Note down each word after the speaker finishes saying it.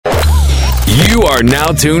You are now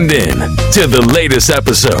tuned in to the latest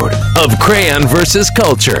episode of Crayon vs.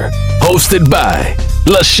 Culture, hosted by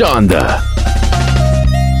LaShonda.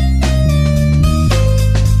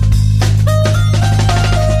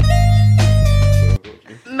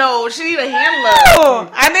 No, she need a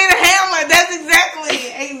handler. I need a handler. That's exactly.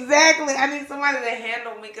 I need somebody to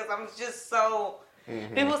handle me because I'm just so.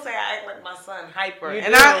 Mm-hmm. People say I act like my son, hyper,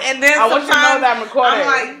 and then I want you to know that I'm recording.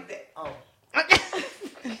 I'm like,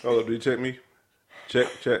 Hold up, do you check me? Check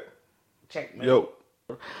me. Yo.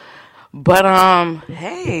 But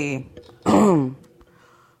hey,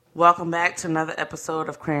 welcome back to another episode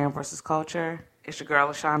of Crayon vs. Culture. It's your girl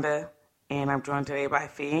LaShonda, and I'm joined today by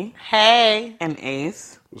Fee. Hey. And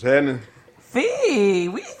Ace. What's happening? Fee,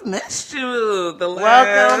 we missed you.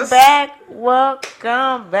 Welcome back.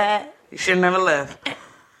 You should have never left.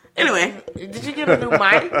 Anyway. Did you get a new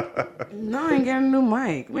mic? No, I ain't got a new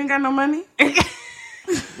mic. We ain't got no money.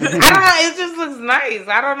 I don't know. It just looks nice.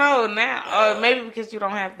 I don't know now. Maybe because you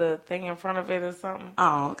don't have the thing in front of it or something.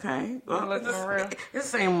 Oh, okay. Well, it's the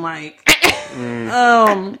same mic.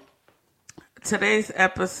 Today's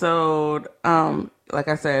episode, like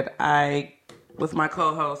I said, with my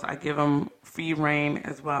co-host, I give them free reign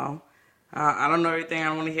as well. I don't know everything. I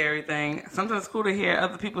don't want to hear everything. Sometimes it's cool to hear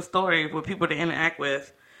other people's stories with people to interact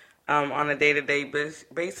with on a day-to-day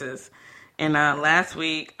basis. And last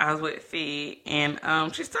week, I was with Fee, and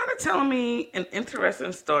she started telling me an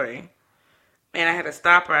interesting story. And I had to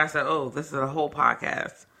stop her. I said, oh, this is a whole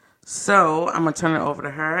podcast. So I'm going to turn it over to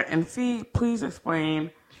her. And Fee, please explain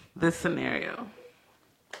this scenario.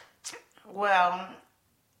 Well,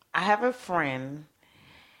 I have a friend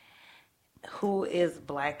who is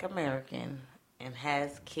Black American and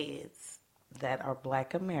has kids that are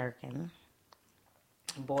Black American,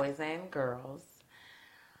 boys and girls.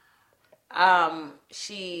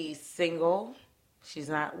 She's single. She's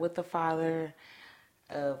not with the father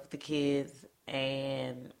of the kids,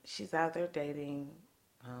 and she's out there dating,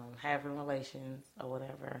 having relations or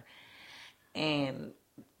whatever. And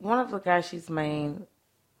one of the guys she's main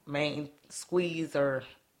squeeze or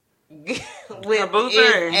with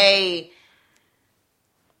is a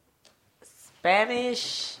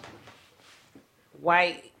Spanish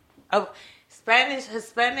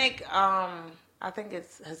Hispanic. I think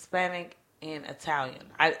it's Hispanic and Italian.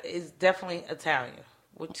 It's definitely Italian,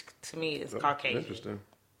 which to me is Caucasian. Interesting.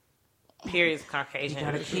 Period, Caucasian. You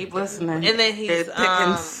gotta keep listening. And then he's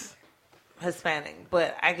Hispanic,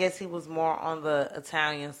 but I guess he was more on the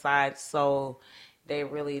Italian side, so they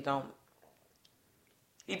really don't.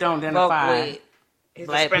 He don't identify with his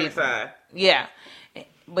Hispanic side. Yeah,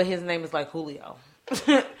 but his name is like Julio.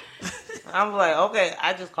 I'm like, okay,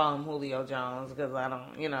 I just call him Julio Jones because I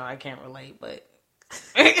don't, I can't relate, but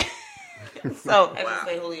so I just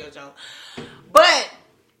say Julio Jones. But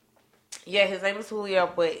yeah, his name is Julio,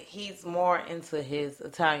 but he's more into his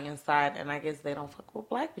Italian side, and I guess they don't fuck with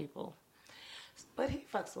Black people. But he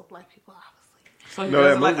fucks with Black people, obviously. So he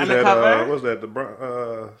that like movie undercover? What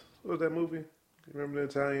was that movie? You remember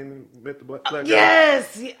the Italian met the Black guy?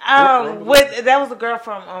 Yes. That was a girl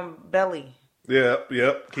from Belly. Yep.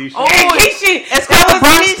 Keisha. Oh, Keisha. It's called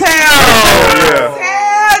Bronx Town.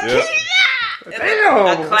 Yeah. Damn.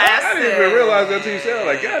 A classic. I didn't even realize that until you said it.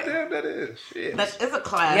 Like, goddamn, that is shit. It's a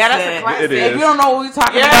classic. Yeah, that's a classic. It is. If you don't know what we're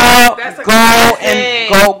talking about,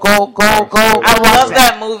 go. I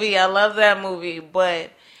love that movie.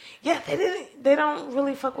 But yeah, they don't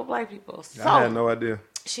really fuck with Black people. So I had no idea.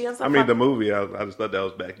 She ends I up mean, the movie, I just thought that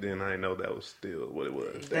was back then. I didn't know that was still what it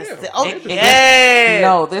was. Yeah.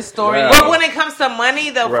 No, this story. Wow. But when it comes to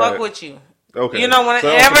money, they'll fuck with you. Okay. You know, always.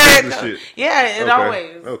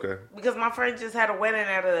 Okay. Because my friend just had a wedding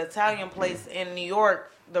at an Italian place in New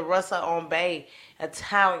York, the Russa on Bay.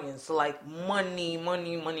 Italians, so like money.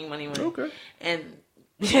 Okay. And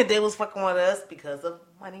they was fucking with us because of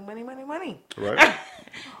money. Right.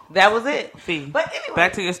 That was it. Fee. But anyway,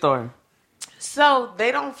 back to your story. So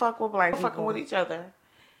they don't fuck with Black people. Fucking with each other.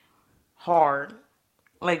 Hard.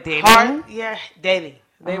 Like dating? Hard, yeah, dating.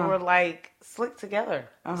 They were like slick together.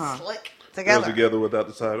 Slick together. Together without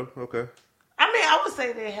the title. Okay. I mean, I would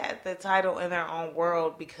say they had the title in their own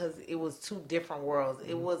world because it was two different worlds.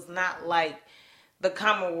 It was not like the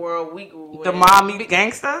common world we grew in. The mom meets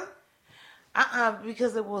gangster?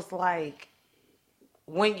 Because it was like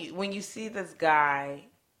when you see this guy,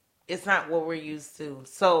 it's not what we're used to.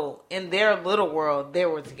 So in their little world, they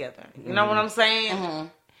were together. You know what I'm saying? Mm-hmm.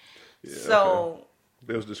 Yeah, so. Okay.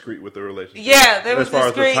 They was discreet with the relationship. Yeah, they was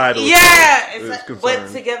discreet. As far as the title but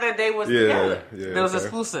together they was together. Yeah, they was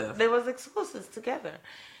exclusive. They was exclusives together.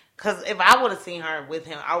 Because if I would have seen her with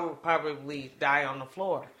him, I would probably die on the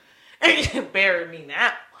floor. Bury me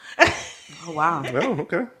now. Oh, wow. Oh,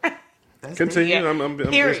 okay. That's Continue. Yeah. I'm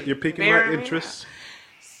Period. you're piquing Bear my me interest.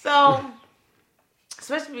 So,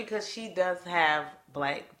 especially because she does have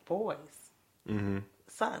black boys,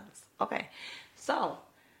 sons. Okay, so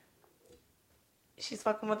she's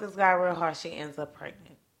fucking with this guy real hard. She ends up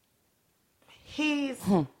pregnant. He's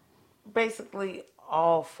basically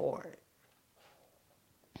all for it.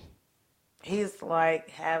 He's like,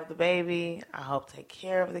 have the baby. I hope take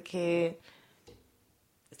care of the kid.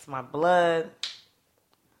 It's my blood.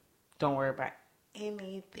 Don't worry about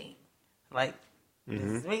anything. Like, this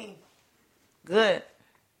is me. Good.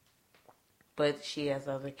 But she has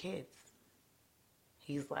other kids.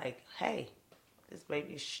 He's like, hey, this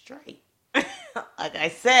baby is straight. Like I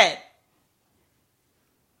said,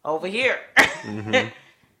 over here.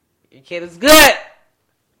 Your kid is good.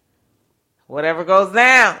 Whatever goes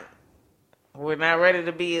down. We're not ready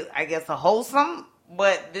to be, I guess, a wholesome,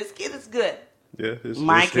 but this kid is good. Yeah, his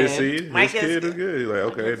kid. seed, My his kid's kid is good. good. He's like,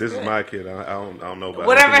 okay, this good. is my kid. I don't know about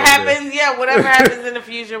Whatever anything else there. happens, yeah, whatever happens in the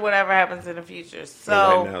future, whatever happens in the future. So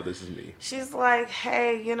But right now, this is me. she's like,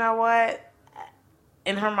 hey, you know what?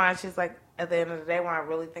 In her mind, she's like, at the end of the day, when I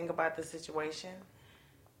really think about the situation,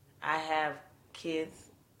 I have kids,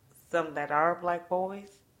 some that are black boys,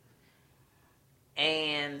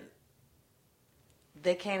 and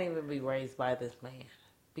they can't even be raised by this man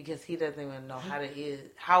because he doesn't even know how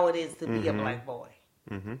it is to be a black boy.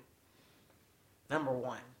 Mm-hmm. Number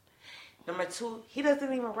one. Number two, he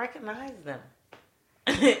doesn't even recognize them.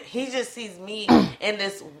 He just sees me and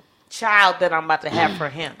this child that I'm about to have for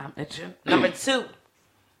him. I'm itching. Number two.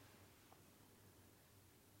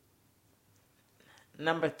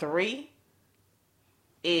 Number three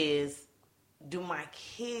is, can my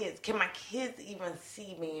kids even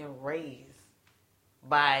see me and raised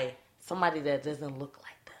by somebody that doesn't look like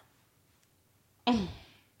them?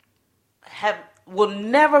 Will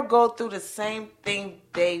never go through the same thing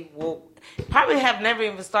they will probably have never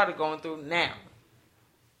even started going through now.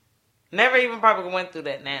 Never even probably went through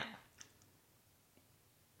that now.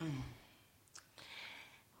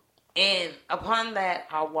 And upon that,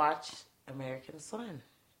 I watched American Son.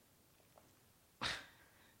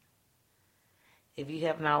 If you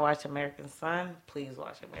have not watched American Son, please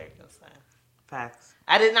watch American Son. Facts.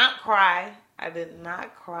 I did not cry. I did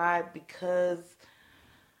not cry because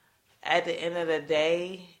at the end of the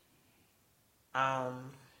day, I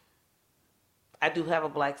do have a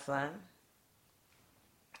black son.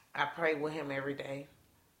 I pray with him every day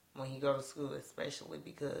when he go to school, especially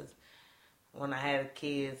because when I had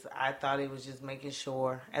kids, I thought it was just making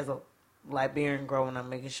sure, as a Liberian growing up,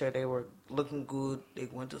 making sure they were looking good, they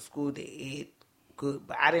went to school, they ate good.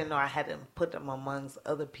 But I didn't know I had to put them amongst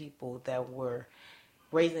other people that were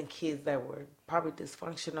raising kids that were probably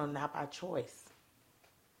dysfunctional, not by choice.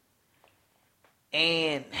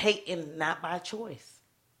 And hating, not by choice.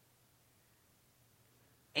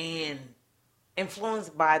 And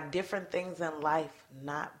influenced by different things in life,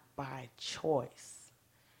 not by choice.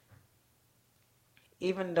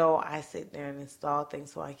 Even though I sit there and install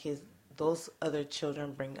things for my kids, those other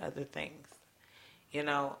children bring other things. You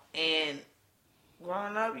know, and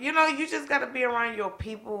growing up, you know, you just got to be around your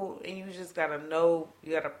people and you just got to know,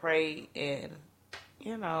 you got to pray and,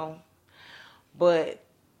 you know. But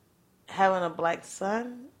having a black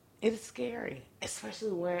son, it's scary,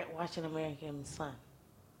 especially watching American Son.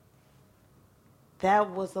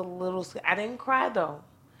 That was a little scary. I didn't cry, though.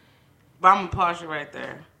 But I'm going to pause you right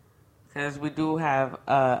there. Because we do have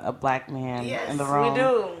a black man in the room. Yes, we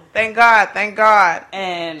do. Thank God. Thank God.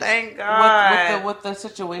 And thank God. With the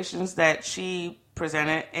situations that she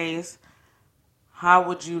presented, Ace, how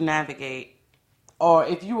would you navigate? Or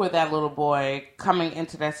if you were that little boy coming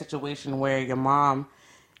into that situation where your mom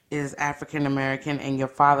is African American and your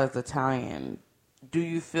father's Italian, do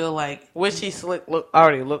you feel like... What she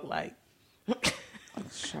already looked like?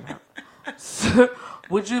 Shut up. So,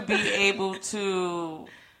 would you be able to...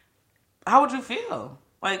 How would you feel?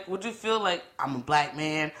 Like, would you feel like I'm a black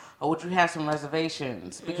man, or would you have some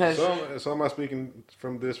reservations? Because so am I speaking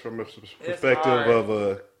from a perspective of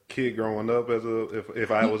a kid growing up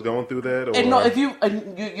if I was going through that? Or? And no, if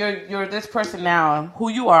you're this person now, who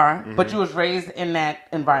you are, but you was raised in that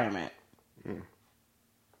environment.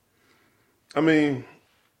 I mean,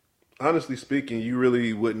 honestly speaking, you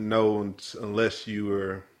really wouldn't know unless you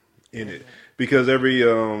were in it, because every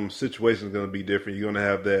situation is going to be different. You're going to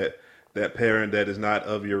have that parent that is not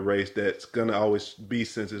of your race that's going to always be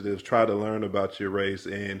sensitive, try to learn about your race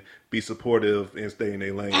and be supportive and stay in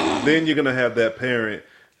their lane. Then you're going to have that parent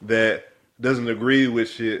that doesn't agree with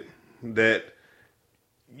shit that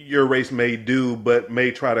your race may do, but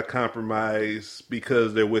may try to compromise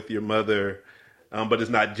because they're with your mother but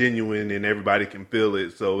it's not genuine and everybody can feel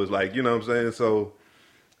it. So it's like, you know what I'm saying? So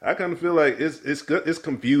I kind of feel like it's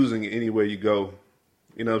confusing anywhere you go.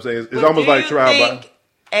 You know what I'm saying? It's almost like trial by. Think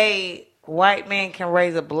a white man can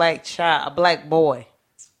raise a black child, a black boy?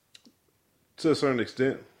 To a certain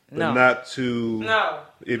extent, but No. not to. No.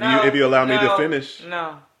 If you allow me to finish.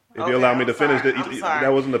 No. If you allow me to finish, I'm sorry.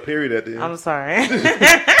 that wasn't a period at the end. I'm sorry.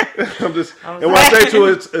 And when I say to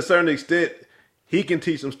a certain extent, he can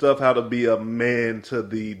teach them stuff how to be a man to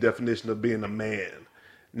the definition of being a man.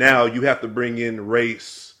 Now you have to bring in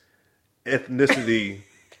race, ethnicity,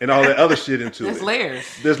 and all that other shit into There's it. layers.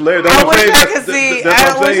 There's layers. I wish I could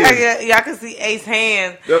see. Y'all could see Ace's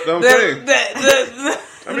hands. That's what I'm saying.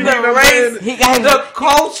 The race, the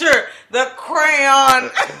culture, the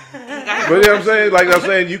crayon. But you know what I'm saying? Like I'm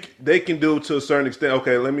saying, they can do it to a certain extent.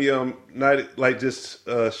 Okay, let me not like just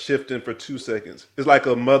shifting for 2 seconds. It's like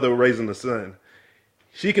a mother raising a son.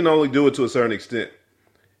 She can only do it to a certain extent.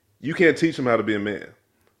 You can't teach him how to be a man.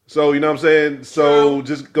 So you know what I'm saying? So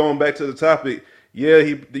just going back to the topic, yeah,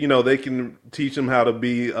 they can teach him how to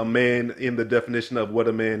be a man in the definition of what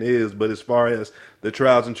a man is. But as far as the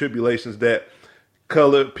trials and tribulations that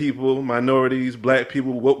colored people, minorities, black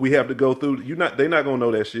people, what we have to go through, they're not gonna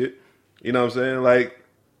know that shit. You know what I'm saying? Like,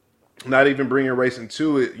 not even bringing race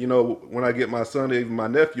into it. You know, when I get my son, even my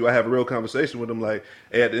nephew, I have a real conversation with him. Like,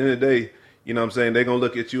 hey, at the end of the day, you know what I'm saying? They're gonna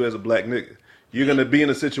look at you as a black nigga. You're gonna be in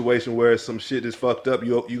a situation where some shit is fucked up.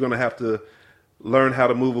 You're gonna have to learn how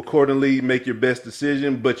to move accordingly, make your best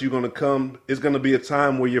decision. But it's gonna be a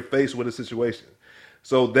time where you're faced with a situation.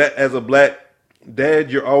 So that as a black dad,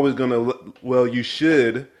 you're always you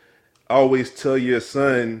should always tell your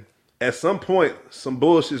son at some point some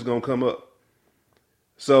bullshit's gonna come up.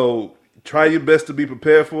 So try your best to be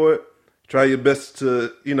prepared for it. Try your best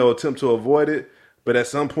to, attempt to avoid it. But at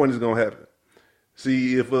some point it's gonna happen.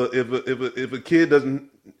 See, if a kid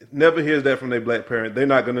never hears that from their black parent, they're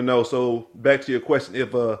not gonna know. So back to your question,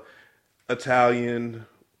 if a Italian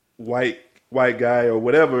white guy or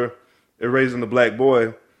whatever is raising a black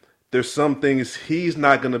boy, there's some things he's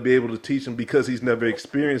not going to be able to teach him because he's never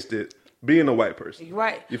experienced it being a white person. You're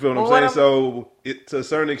right. You feel what I'm saying? So to a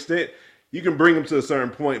certain extent, you can bring them to a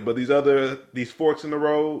certain point, but these forks in the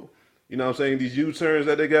road, you know what I'm saying, these U-turns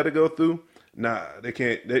that they got to go through, nah, they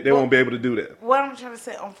can't. They won't be able to do that. What I'm trying to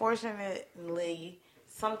say, unfortunately,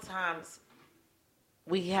 sometimes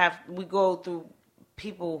we go through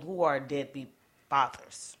people who are deadbeat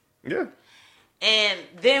fathers. Yeah. And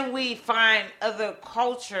then we find other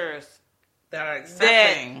cultures that are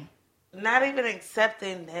accepting. Not even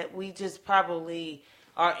accepting that we just probably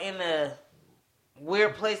are in a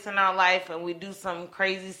weird place in our life and we do some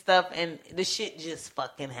crazy stuff and the shit just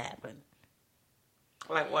fucking happened.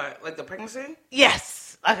 Like what? Like the pregnancy?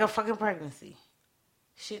 Yes. Like a fucking pregnancy.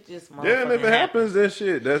 Shit just motherfucking Yeah, and if it happens, then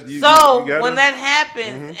shit. That's when that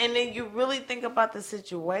happens, and then you really think about the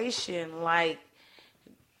situation, like,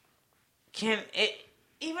 even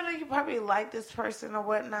though you probably like this person or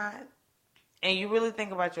whatnot, and you really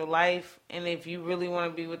think about your life, and if you really want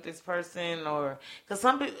to be with this person, or because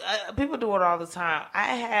some people do it all the time. I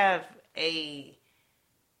have a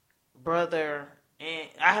brother, and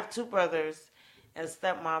I have two brothers, and a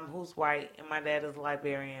stepmom who's white, and my dad is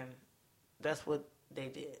Liberian. That's what they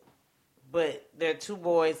did. But they're two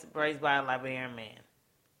boys raised by a Liberian man.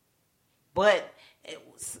 But it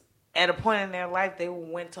was at a point in their life, they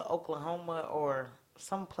went to Oklahoma or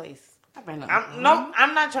someplace. I'm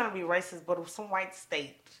not trying to be racist, but it was some white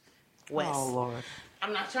state west. Oh, Lord.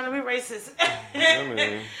 I'm not trying to be racist.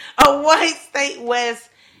 A white state west,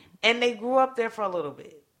 and they grew up there for a little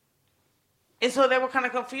bit. And so they were kind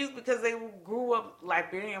of confused because they grew up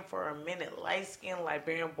Liberian for a minute. Light-skinned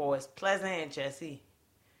Liberian boys, Pleasant and Jesse.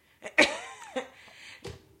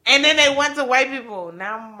 And then they went to white people.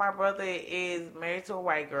 Now my brother is married to a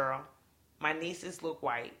white girl. My nieces look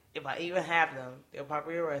white. If I even have them, they'll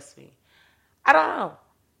probably arrest me. I don't know.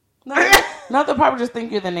 No, they'll probably just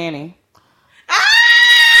think you're the nanny.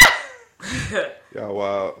 Y'all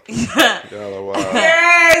wild. Y'all are wild.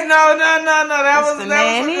 Yes, no. That was a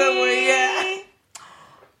nanny. good one, yeah.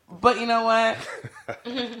 But you know what?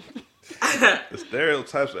 The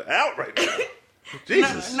stereotypes are out right now.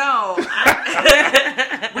 Jesus. No.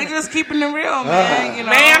 We just keeping it real, man. You know?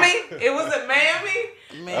 Mammy? It was a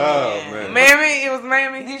mammy? Man. Oh, man. Mammy? It was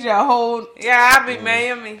mammy? These your whole... Yeah, I be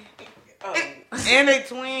mammy. Oh. And they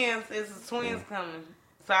twins. It's twins coming.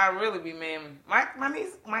 So I really be mammy. My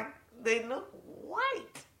niece, they look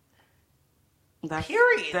white.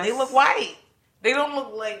 Period. They look white. They don't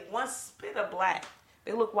look like one spit of black.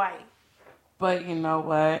 They look white. But you know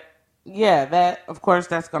what? Yeah, that of course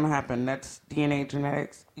that's gonna happen. That's DNA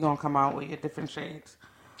genetics. You're gonna come out with your different shades.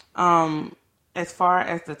 As far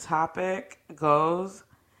as the topic goes,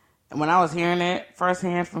 when I was hearing it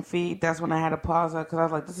firsthand from Feed, that's when I had to pause it because I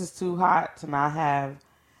was like, "This is too hot to not have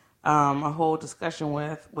a whole discussion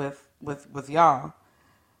with y'all."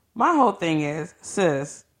 My whole thing is,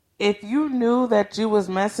 sis, if you knew that you was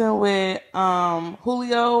messing with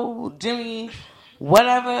Julio, Jimmy,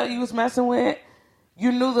 whatever you was messing with,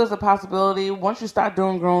 you knew there's a possibility. Once you start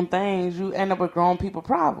doing grown things, you end up with grown people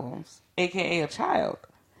problems, aka a child.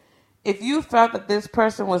 If you felt that this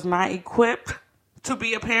person was not equipped to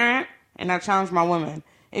be a parent, and I challenge my women,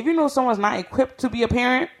 if you know someone's not equipped to be a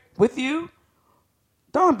parent with you,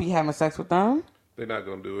 don't be having sex with them. They're not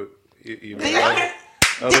gonna do it. Even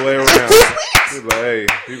other way around. It's like, hey,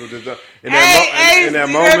 people just don't. In that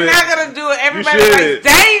moment, they're not gonna do it. Everybody's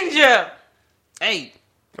like, danger. Hey.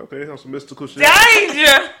 Okay, on some mystical shit.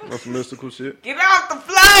 Danger. On some mystical shit. Get off the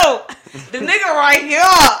floor. The nigga right here.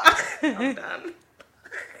 I'm done.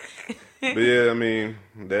 But yeah, I mean,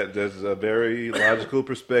 that's a very logical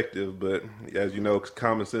perspective. But as you know,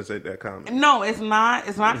 common sense ain't that common. No, it's not.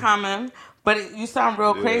 It's not common. But you sound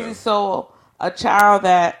real crazy. So a child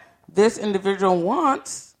that this individual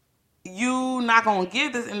wants, you not going to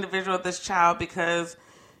give this individual this child because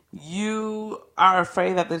you are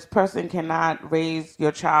afraid that this person cannot raise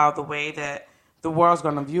your child the way that the world's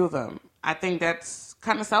going to view them. I think that's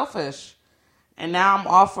kind of selfish. And now I'm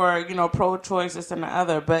all for, pro-choice, this and the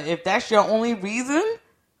other. But if that's your only reason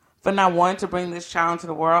for not wanting to bring this child into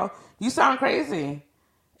the world, you sound crazy.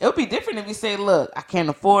 It would be different if you say, look, I can't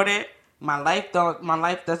afford it. My life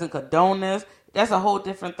doesn't condone this. That's a whole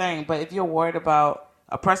different thing. But if you're worried about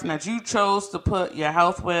a person that you chose to put your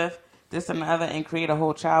health with, this and the other, and create a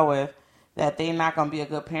whole child with, that they're not going to be a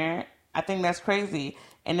good parent, I think that's crazy.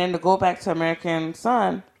 And then to go back to American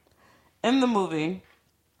Son, in the movie,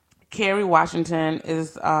 Kerry Washington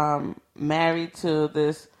is married to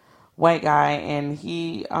this white guy, and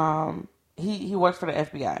he works for the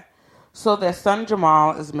FBI. So their son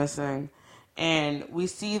Jamal is missing, and we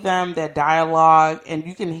see their dialogue, and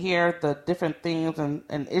you can hear the different themes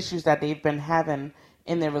and issues that they've been having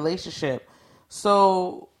in their relationship.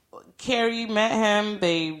 So Carrie met him,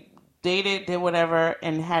 they dated, did whatever,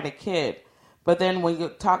 and had a kid. But then when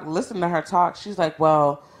you listen to her talk, she's like,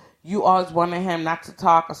 well, you always wanted him not to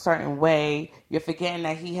talk a certain way. You're forgetting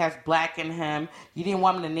that he has black in him. You didn't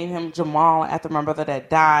want me to name him Jamal after my brother that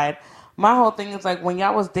died. My whole thing is like, when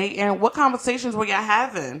y'all was dating, what conversations were y'all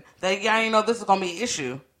having that y'all didn't know this is gonna be an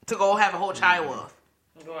issue to go have a whole child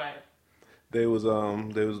with? Right. They was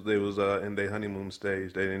in their honeymoon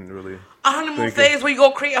stage. They didn't really a honeymoon stage where you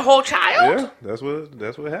go create a whole child. Yeah, that's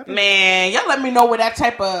what happened. Man, y'all let me know where that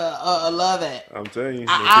type of love at. I'm telling you,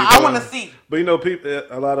 I want to see. But people,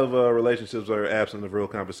 a lot of relationships are absent of real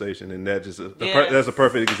conversation, and that that's a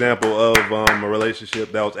perfect example of a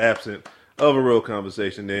relationship that was absent of a real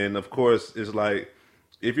conversation. And of course, it's like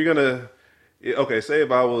if you're gonna, say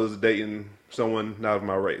if I was dating someone not of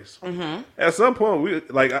my race. Mm-hmm. At some point,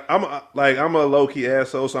 I'm a low key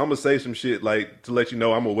asshole, so I'm gonna say some shit like to let you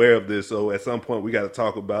know I'm aware of this. So at some point, we got to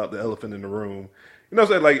talk about the elephant in the room. You know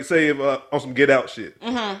what I'm saying? Like, say if on some get out shit,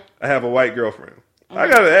 I have a white girlfriend. Mm-hmm. I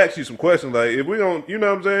gotta ask you some questions. Like, if we don't, you know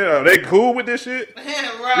what I'm saying? Are they cool with this shit?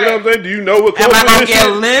 Right. You know what I'm saying? Do you know what comes with this shit?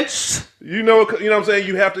 Am I gonna get lynched? You know what I'm saying?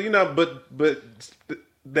 You have to, but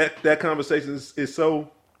that conversation is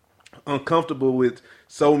so uncomfortable with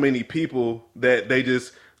so many people that they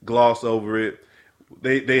just gloss over it.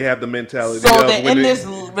 They have the mentality. So they're in this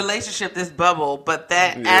relationship, this bubble, but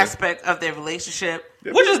that aspect of their relationship,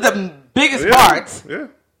 which is the biggest part,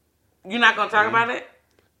 you're not gonna talk about it.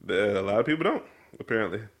 A lot of people don't,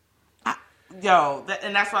 apparently.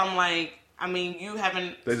 And that's why I'm like, I mean, you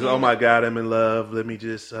haven't. They just, oh my God, I'm in love. Let me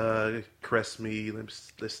just caress me.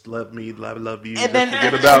 Let's love me. I love you. And then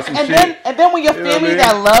forget about some shit. And then when your family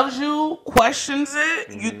that loves you questions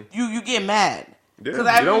it, you get mad.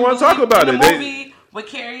 Yeah, you don't want to talk about it. In the movie with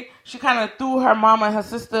Carrie, she kind of threw her mama and her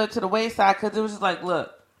sister to the wayside because it was just like,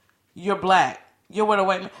 look, you're black. You're with a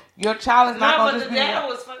white man. Your child is not going to just be. No, but the dad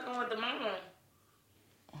was fucking with the mama.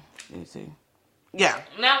 You see. Yeah.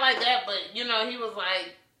 Not like that, but, he was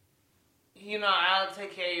like, I'll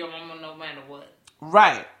take care of your mama no matter what.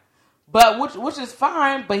 Right. But, which is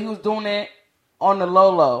fine, but he was doing it on the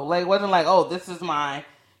low. Like, it wasn't like, oh, this is my...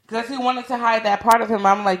 Because he wanted to hide that part of him.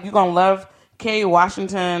 I'm like, you gonna love Kerry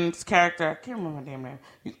Washington's character. I can't remember her damn name.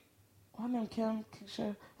 Her name Kim?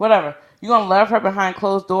 Keisha? Whatever. You're gonna love her behind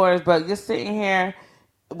closed doors, but you're sitting here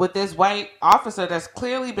with this white officer that's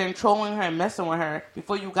clearly been trolling her and messing with her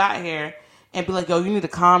before you got here and be like, yo, you need to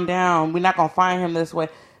calm down. We're not gonna find him this way.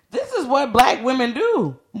 This what black women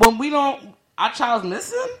do. When we don't, our child's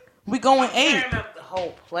missing, we going ape. Tearing up the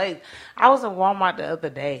whole place. I was in Walmart the other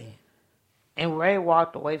day, and Ray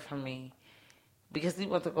walked away from me because he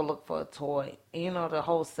went to go look for a toy. And you know, the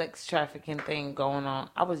whole sex trafficking thing going on.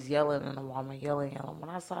 I was yelling in the Walmart, yelling. When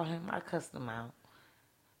I saw him, I cussed him out.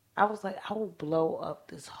 I was like, I will blow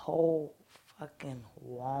up this whole fucking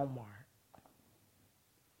Walmart.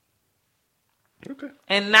 Okay.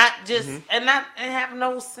 And not just and have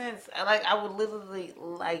no sense. Like I would literally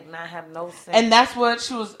not have no sense. And that's what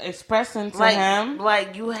she was expressing to him.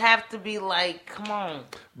 Like you have to be like, come on.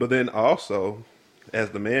 But then also, as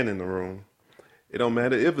the man in the room, it don't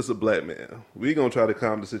matter if it's a black man. We gonna try to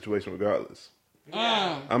calm the situation regardless.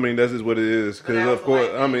 I mean, that's just what it is. Because of course,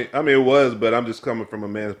 I mean, it was. But I'm just coming from a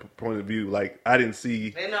man's point of view. Like I didn't see.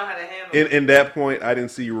 They know how to handle it. In that point, I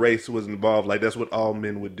didn't see race was involved. Like that's what all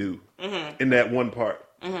men would do in that one part.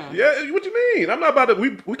 Yeah, what you mean? I'm not about to.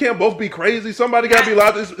 We can't both be crazy. Somebody got to be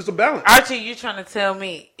loud. It's a balance. Archie, you trying to tell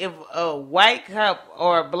me if a white cop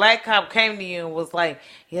or a black cop came to you and was like,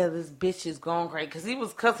 "Yeah, this bitch is going crazy," because he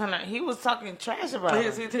was cussing her. He was talking trash about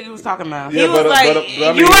her. He was talking about. He was like, I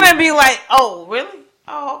mean, you wouldn't be like, "Oh, really?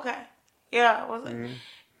 Oh, okay, yeah." Was it?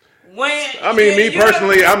 When I mean, me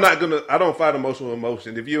personally, I'm not gonna. I don't fight emotional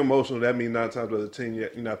emotion. If you're emotional, that means 9 times out of 10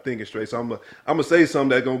 you're not thinking straight. So I'm gonna say something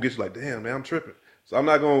that's gonna get you like, damn, man, I'm tripping. So I'm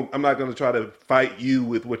not gonna try to fight you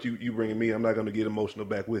with what you bringing me. I'm not gonna get emotional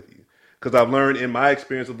back with you because I've learned in my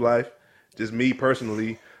experience of life, just me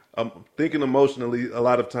personally, thinking emotionally a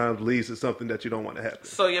lot of times leads to something that you don't want to happen.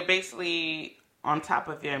 So you're basically on top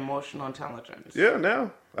of your emotional intelligence. Yeah,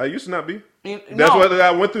 now I used to not be. That's why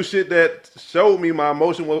I went through shit that showed me my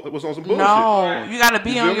emotion was on some bullshit. No, you got to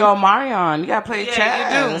be on your Marion. You got to play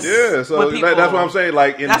chess. Yeah, so that's what I'm saying.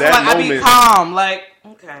 Like in that moment, I be calm. Like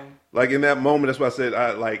okay. Like in that moment, that's why I said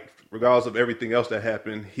I like. Regardless of everything else that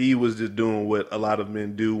happened, he was just doing what a lot of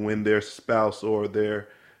men do when their spouse or their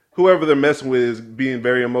whoever they're messing with is being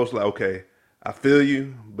very emotional. Like, okay, I feel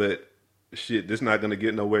you, but shit, this not gonna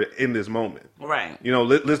get nowhere in this moment. Right. You know,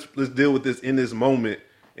 let's deal with this in this moment,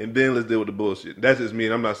 and then let's deal with the bullshit. That's just me,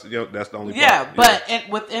 and I'm not. You know, that's the only. Yeah, part. but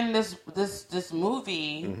within this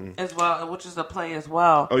movie as well, which is a play as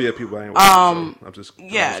well. Oh yeah, people I ain't watching. So I'm just.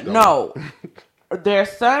 No, their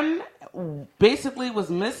son basically was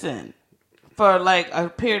missing for like a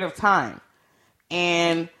period of time,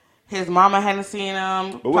 and his mama hadn't seen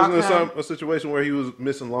him. But wasn't there a situation where he was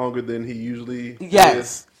missing longer than he usually?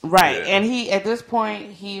 Yes, right. Yeah. And he at this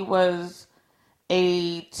point he was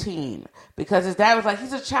 18 because his dad was like,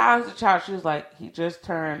 he's a child. She was like, he just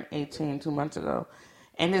turned 18 2 months ago,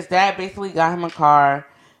 and his dad basically got him a car,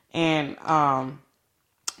 and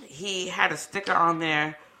he had a sticker on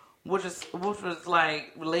there. Which was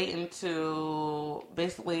like relating to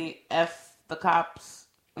basically F the cops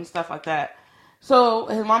and stuff like that. So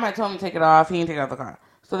his mom had told him to take it off. He didn't take it off the car.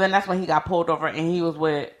 So then that's when he got pulled over and he was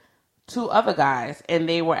with 2 other guys and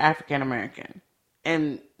they were African American.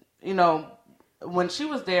 And you know, when she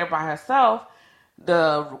was there by herself,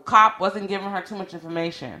 the cop wasn't giving her too much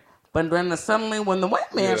information. But then suddenly when the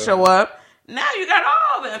white man show up, now you got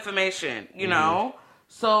all the information, you know.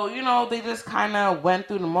 So, you know, they just kind of went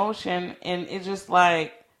through the motion, and it's just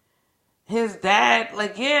like, his dad,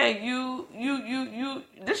 like, yeah, you,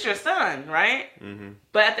 this your son, right? Mm-hmm.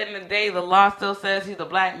 But at the end of the day, the law still says he's a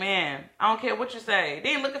black man. I don't care what you say. They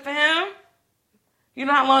ain't looking for him. You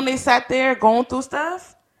know how long they sat there going through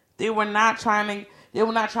stuff? They were not trying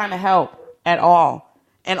to help at all.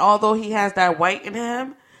 And although he has that white in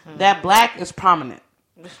him, that black is prominent.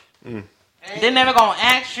 They're never going to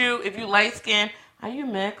ask you if you light skinned. Are you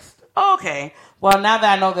mixed? Oh, okay. Well, now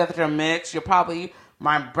that I know that you're mixed, you're probably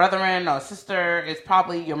my brethren or sister is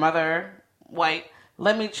probably your mother, white.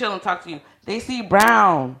 Let me chill and talk to you. They see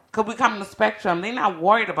brown because we come in the spectrum. They're not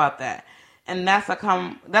worried about that. And that's what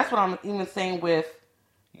I'm even saying with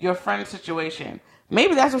your friend's situation.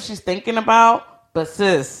 Maybe that's what she's thinking about. But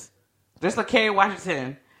sis, just like Kerry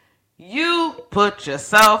Washington, you put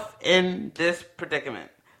yourself in this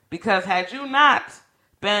predicament. Because had you not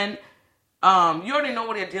been... you already know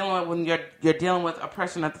what you're dealing with when you're dealing with a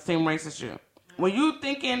person at the same race as you. When you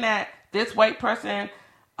thinking that this white person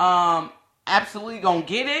absolutely gonna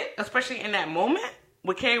get it, especially in that moment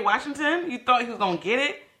with Kerry Washington, you thought he was gonna get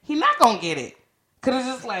it. He not gonna get it. Cause it's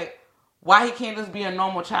just like, why he can't just be a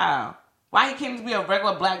normal child? Why he can't just be a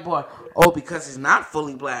regular black boy? Oh, because he's not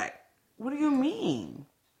fully black. What do you mean?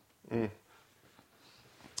 You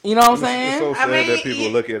know what I'm saying? It's so sad that people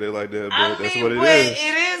look at it like that, but that's what it is.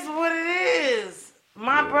 It is what it is.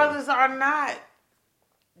 My brothers are not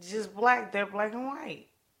just black. They're black and white.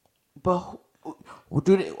 But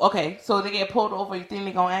Okay, so they get pulled over. You think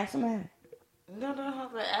they gonna ask them that? No, they don't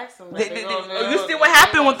have to ask them. You see what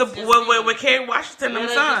happened with Kerry Washington and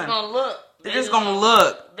the son? Just gonna look. They're just gonna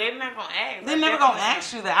look. They're not gonna ask. They're never gonna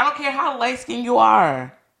ask you that. I don't care how light skinned you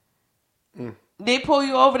are. They pull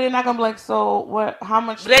you over. They're not gonna be like, so what? How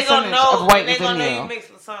much percentage of white is in you? They gonna know you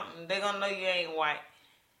mixed with something. They gonna know you ain't white.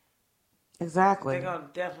 Exactly. They gonna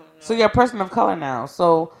definitely know. So you're a person of color now.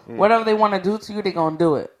 So whatever they want to do to you, they gonna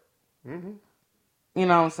do it. Mm-hmm. You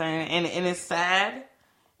know what I'm saying? And it's sad.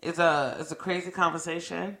 It's a crazy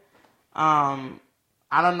conversation.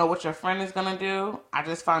 I don't know what your friend is gonna do. I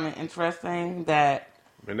just found it interesting that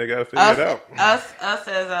they gotta figure it out. Us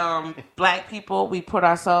as black people, we put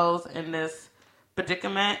ourselves in this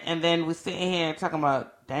predicament, and then we sitting here talking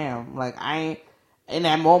about, damn, like I ain't in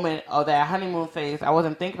that moment of that honeymoon phase. I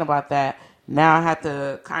wasn't thinking about that. Now I have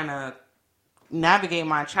to kind of navigate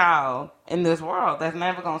my child in this world that's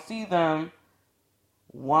never gonna see them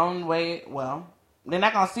one way. Well, they're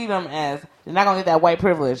not gonna see them as they're not gonna get that white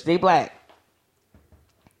privilege. They black.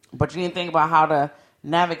 But you didn't think about how to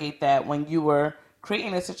navigate that when you were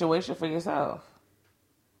creating a situation for yourself.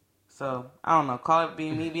 So, I don't know. Call it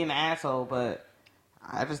me being an asshole, but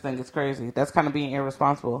I just think it's crazy. That's kind of being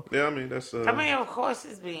irresponsible. Yeah, I mean, that's... I mean, of course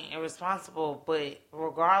it's being irresponsible, but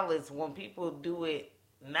regardless, when people do it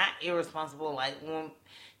not irresponsible, like when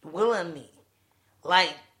willingly,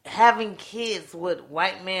 like having kids with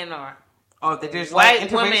white men or... Oh, they're just white like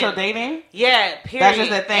interracial women. Dating? Yeah, period. That's just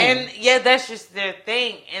their thing. And yeah, that's just their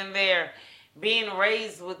thing. And they're being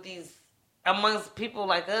raised with these, amongst people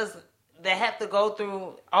like us that have to go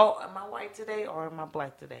through, oh, am I white today or am I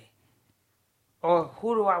black today? Or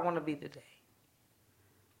who do I want to be today?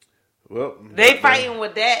 Well, they fighting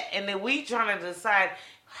with that, and then we trying to decide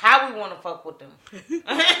how we want to fuck with them.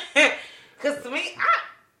 Because to me,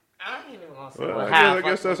 I ain't even gonna say I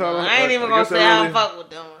guess that's how I ain't even gonna say how I fuck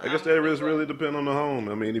with them. I guess that really depend on the home.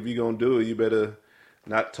 I mean, if you're gonna do it, you better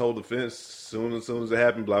not toe the fence soon as it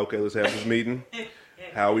happens. Like, okay, let's have this meeting.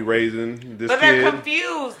 How are we raising this kid? But they're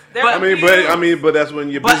confused. But that's when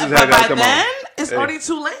your business has got to come on. It's already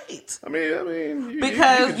too late. I mean,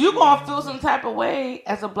 because you're gonna feel some type of way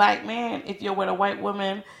as a black man if you're with a white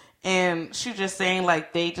woman and she's just saying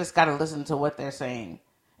like they just gotta listen to what they're saying.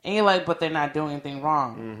 And you're like, but they're not doing anything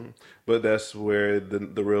wrong. Mm-hmm. But that's where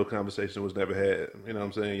the real conversation was never had. You know what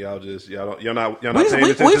I'm saying? Y'all not paying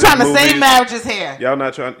attention. We trying to save marriages here. Y'all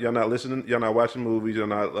not listening. Y'all not watching movies. Y'all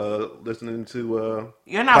not listening to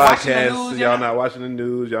you're not podcasts. Watching the news. Y'all not watching the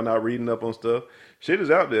news. Y'all not reading up on stuff. Shit is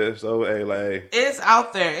out there. So hey, like it's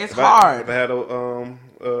out there. It's hard. If I had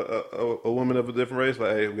a woman of a different race,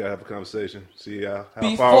 like hey, we gotta have a conversation. See how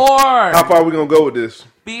far we gonna go with this.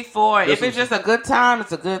 If it's just a good time,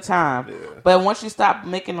 it's a good time. Yeah. But once you stop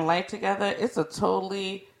making a life together, it's a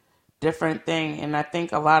totally different thing. And I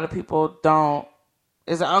think a lot of people don't.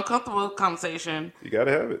 It's an uncomfortable conversation. You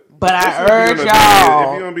gotta have it. But I urge y'all,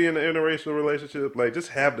 if you're gonna be in an interracial relationship, like just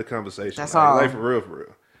have the conversation. That's all. Like for real.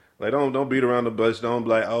 Like don't beat around the bush. Don't be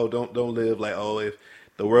like don't live like if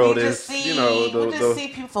the world is see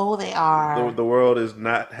people for who they are. The world is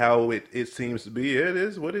not how it seems to be. It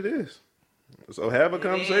is what it is. So have a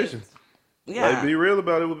conversation. Yeah. Like be real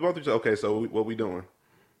about it with both of you. Okay, so what we doing?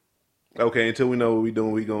 Okay, until we know what we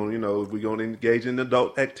doing, we gonna engage in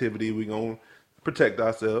adult activity. We gonna protect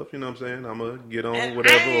ourselves. You know what I'm saying? I'm gonna get on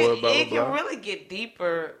whatever or blah blah blah. It can really get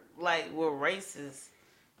deeper, like with races.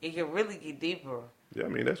 It can really get deeper. Yeah, I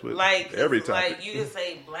mean that's what every topic. Like you can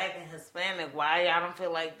say black and Hispanic. Why I don't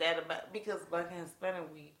feel like that about because black and Hispanic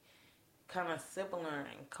we kind of similar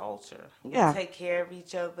in culture. Yeah. We take care of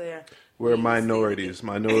each other. We're minorities.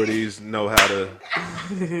 Minorities know how to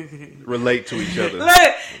relate to each other. Look,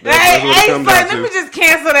 let me just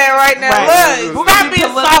cancel that right now. Right. Look, we're not being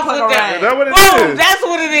soft with that. Is that what it is? That's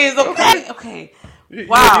what it is. Okay.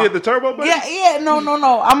 Wow. You hit the turbo button? Yeah. No.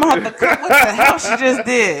 I'm gonna have to cut what the hell she just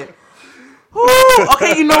did. Whew.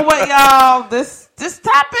 Okay, you know what, y'all? This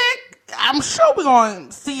topic, I'm sure we're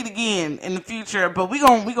gonna see it again in the future, but we're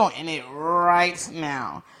gonna end it right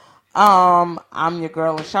now. I'm your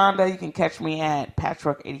girl LaShonda. You can catch me at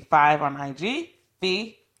Patchwork85 on IG.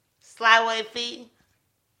 Fee. Slyway Fee.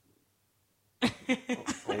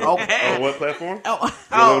 Okay. On what platform?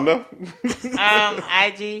 Don't know.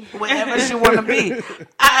 IG. Whatever she wanna be.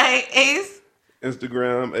 Ace.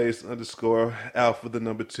 Instagram,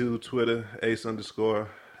 Ace_Alpha2. Twitter, Ace_YUNG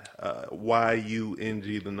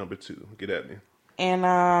 2. Get at me. And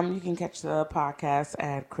you can catch the podcast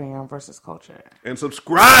at Crayon vs. Culture. And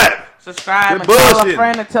subscribe. And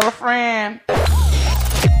tell a friend.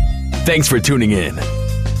 Thanks for tuning in.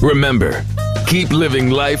 Remember, keep living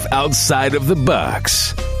life outside of the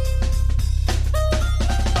box.